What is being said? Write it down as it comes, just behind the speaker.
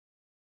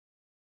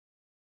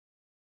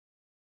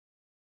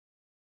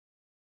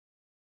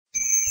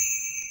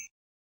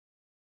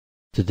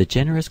Through the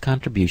generous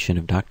contribution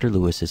of Dr.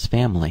 Lewis's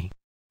family,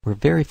 we're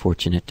very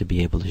fortunate to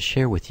be able to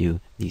share with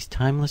you these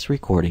timeless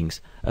recordings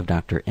of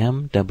Dr.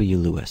 M. W.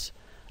 Lewis,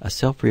 a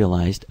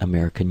self-realized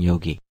American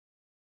yogi.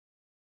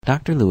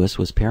 Dr. Lewis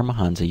was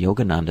Paramahansa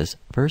Yogananda's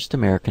first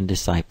American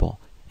disciple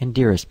and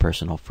dearest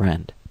personal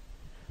friend.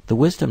 The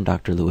wisdom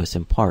Dr. Lewis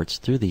imparts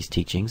through these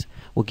teachings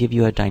will give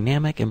you a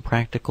dynamic and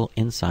practical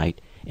insight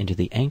into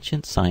the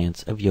ancient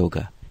science of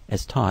yoga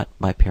as taught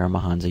by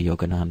Paramahansa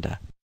Yogananda.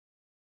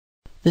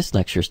 This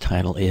lecture's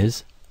title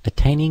is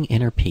Attaining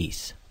Inner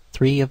Peace,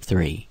 3 of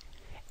 3,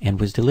 and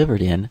was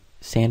delivered in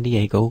San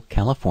Diego,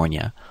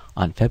 California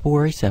on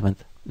February 7,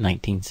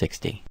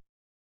 1960.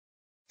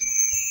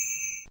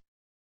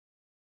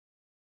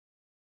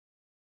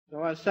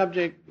 So our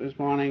subject this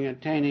morning,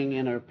 attaining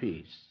inner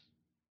peace.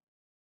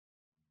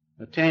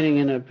 Attaining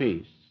inner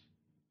peace.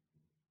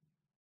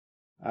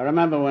 I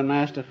remember when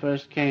Master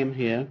first came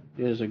here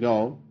years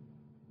ago,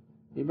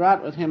 he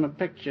brought with him a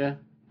picture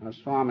of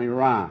Swami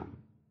Ram.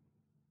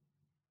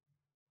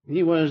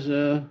 He was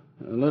a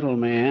little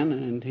man,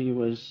 and he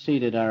was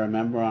seated, I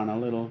remember, on a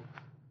little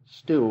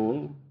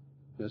stool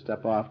just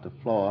up off the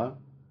floor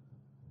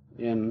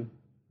in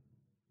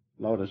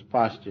lotus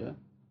posture.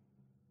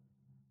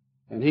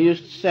 And he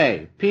used to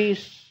say,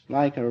 "Peace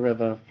like a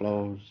river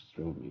flows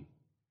through me.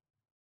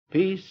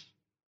 Peace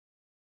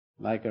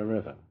like a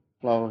river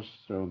flows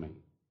through me."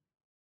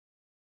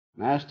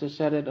 Master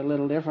said it a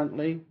little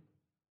differently.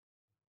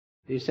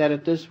 He said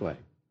it this way: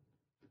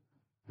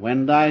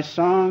 "When thy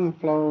song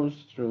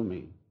flows through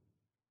me,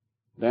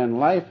 then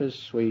life is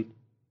sweet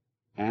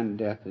and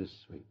death is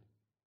sweet."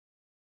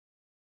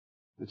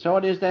 And so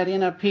it is that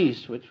inner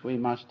peace which we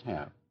must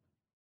have.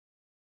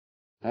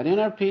 That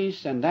inner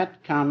peace, and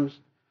that comes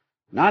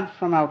not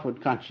from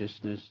outward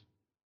consciousness,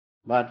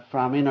 but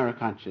from inner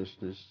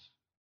consciousness.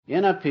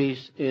 Inner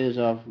peace is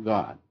of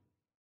God.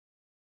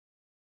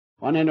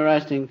 One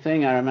interesting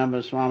thing I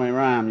remember Swami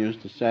Ram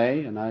used to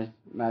say, and I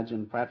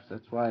imagine perhaps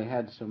that's why he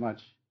had so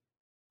much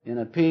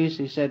inner peace,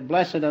 he said,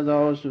 "Blessed are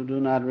those who do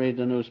not read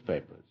the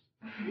newspapers."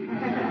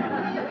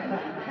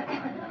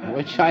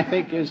 Which I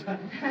think is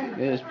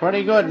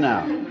pretty good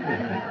now.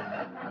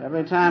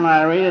 Every time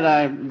I read it,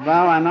 I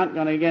vow I'm not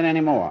going to get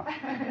any more.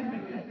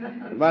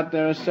 But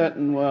there are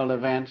certain world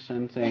events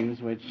and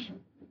things which,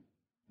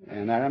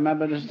 and I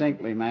remember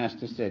distinctly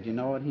Master said, you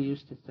know what he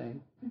used to say?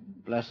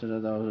 "Blessed are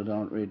those who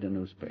don't read the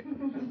newspapers."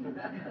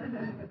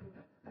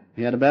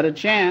 He had a better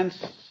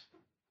chance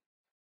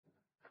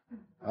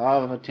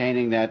of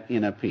attaining that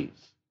inner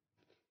peace.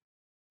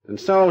 And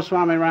so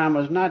Swami Ram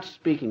was not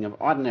speaking of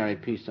ordinary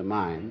peace of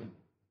mind,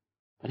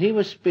 but he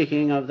was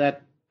speaking of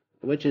that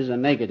which is a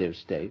negative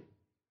state.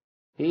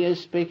 He is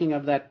speaking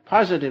of that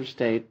positive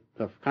state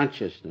of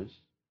consciousness,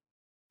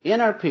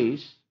 inner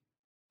peace,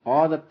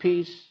 or the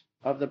peace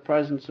of the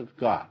presence of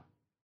God.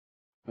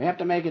 We have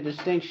to make a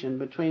distinction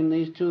between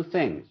these two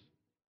things: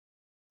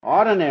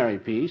 ordinary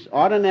peace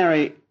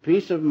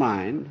of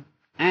mind,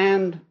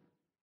 and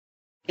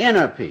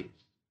inner peace.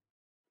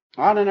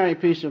 Ordinary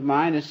peace of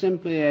mind is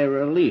simply a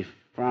relief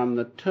from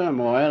the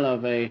turmoil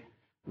of a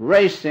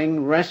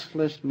racing,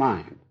 restless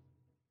mind.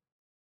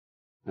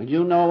 And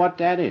you know what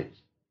that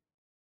is.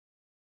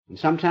 And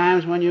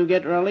sometimes when you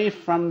get relief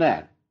from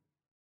that,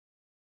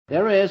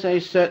 there is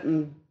a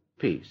certain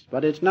peace,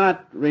 but it's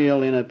not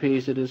real inner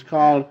peace. It is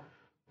called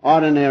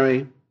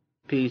ordinary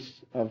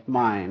peace of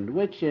mind,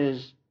 which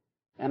is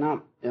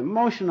an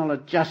emotional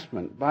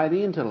adjustment by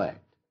the intellect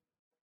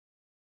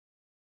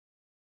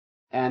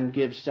and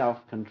gives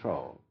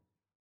self-control.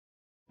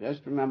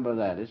 Just remember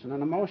that. It's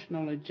an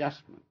emotional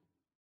adjustment.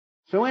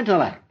 So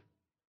intellect.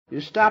 You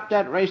stop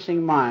that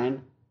racing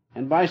mind,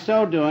 and by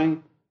so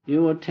doing,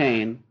 you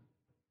attain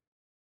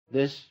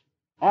this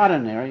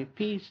ordinary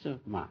peace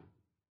of mind.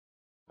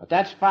 But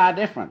that's far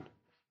different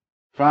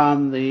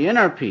from the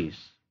inner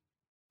peace,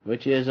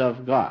 which is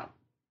of God.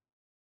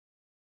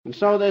 And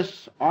so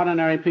this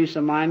ordinary peace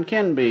of mind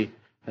can be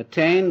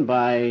attained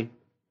by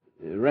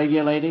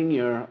regulating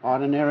your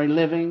ordinary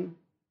living,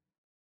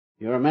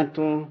 your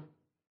mental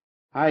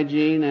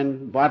hygiene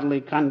and bodily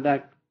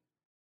conduct,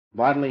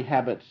 bodily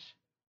habits,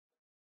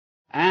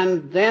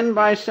 and then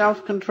by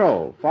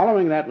self-control.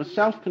 Following that with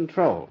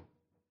self-control,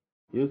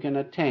 you can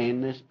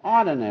attain this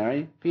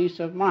ordinary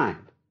peace of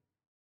mind,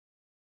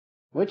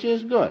 which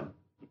is good,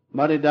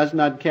 but it does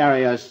not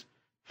carry us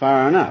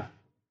far enough.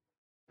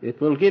 It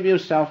will give you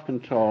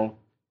self-control,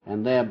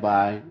 and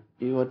thereby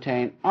you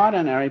attain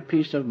ordinary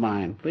peace of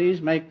mind.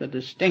 Please make the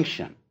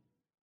distinction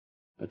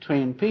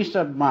between peace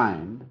of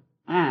mind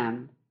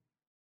and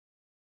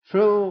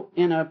true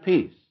inner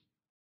peace,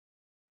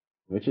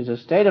 which is a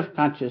state of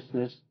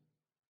consciousness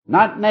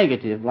not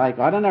negative like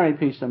ordinary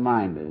peace of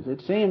mind is.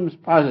 It seems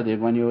positive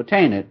when you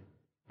attain it,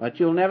 but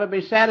you'll never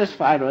be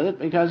satisfied with it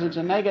because it's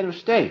a negative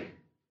state.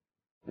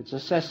 It's a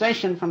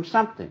cessation from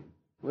something,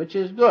 which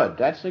is good.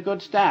 That's a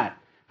good start.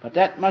 But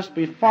that must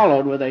be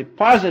followed with a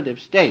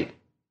positive state,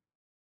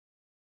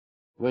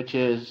 which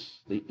is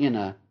the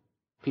inner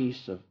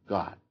peace of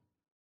God.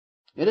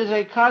 It is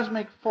a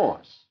cosmic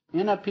force.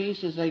 Inner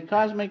peace is a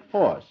cosmic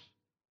force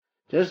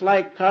just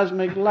like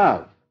cosmic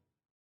love,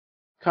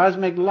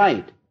 cosmic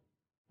light,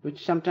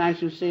 which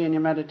sometimes you see in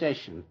your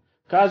meditation,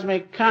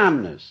 cosmic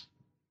calmness,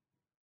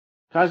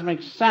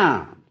 cosmic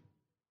sound.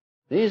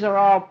 These are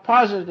all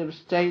positive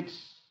states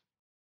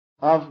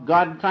of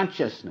God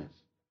consciousness.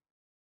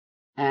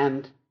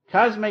 And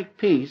cosmic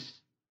peace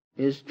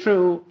is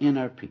true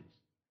inner peace.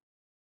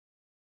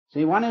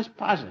 See, one is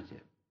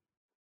positive.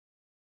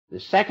 The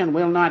second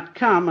will not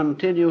come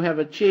until you have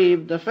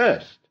achieved the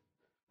first.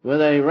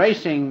 With a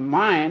racing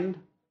mind,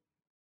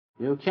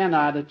 you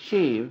cannot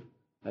achieve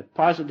that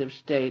positive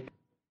state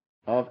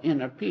of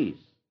inner peace.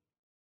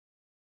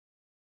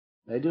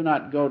 They do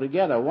not go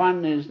together.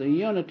 One is the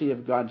unity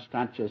of God's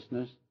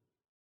consciousness.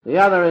 The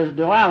other is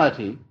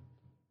duality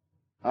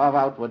of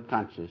outward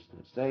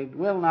consciousness. They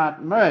will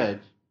not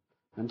merge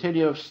until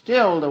you have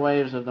stilled the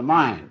waves of the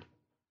mind,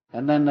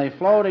 and then they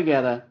flow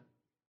together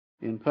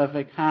in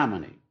perfect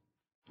harmony.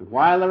 And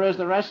while there is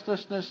the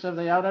restlessness of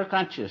the outer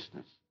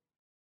consciousness,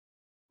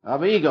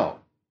 of ego,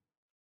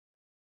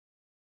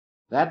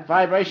 that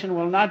vibration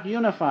will not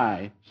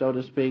unify, so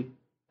to speak,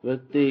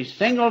 with the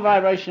single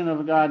vibration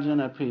of God's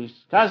inner peace,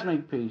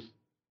 cosmic peace,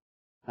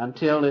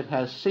 until it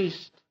has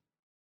ceased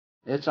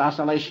its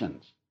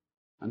oscillations,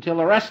 until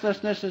the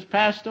restlessness has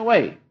passed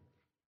away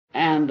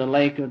and the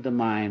lake of the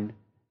mind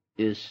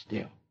is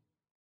still.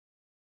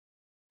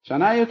 So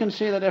now you can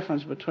see the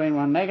difference between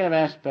one negative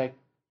aspect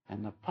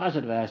and the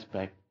positive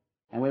aspect,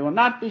 and we will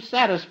not be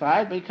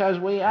satisfied because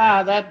we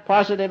are that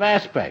positive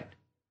aspect.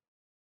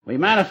 We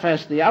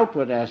manifest the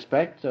outward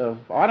aspect of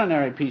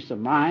ordinary peace of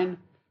mind,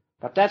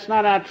 but that's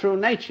not our true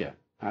nature.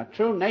 Our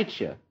true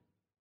nature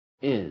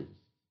is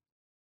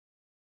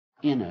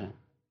inner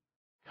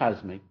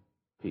cosmic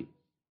peace.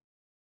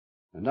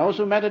 And those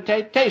who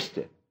meditate taste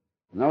it.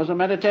 And those who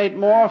meditate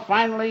more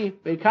finally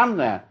become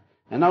that.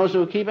 And those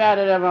who keep at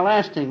it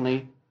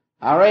everlastingly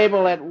are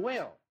able at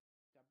will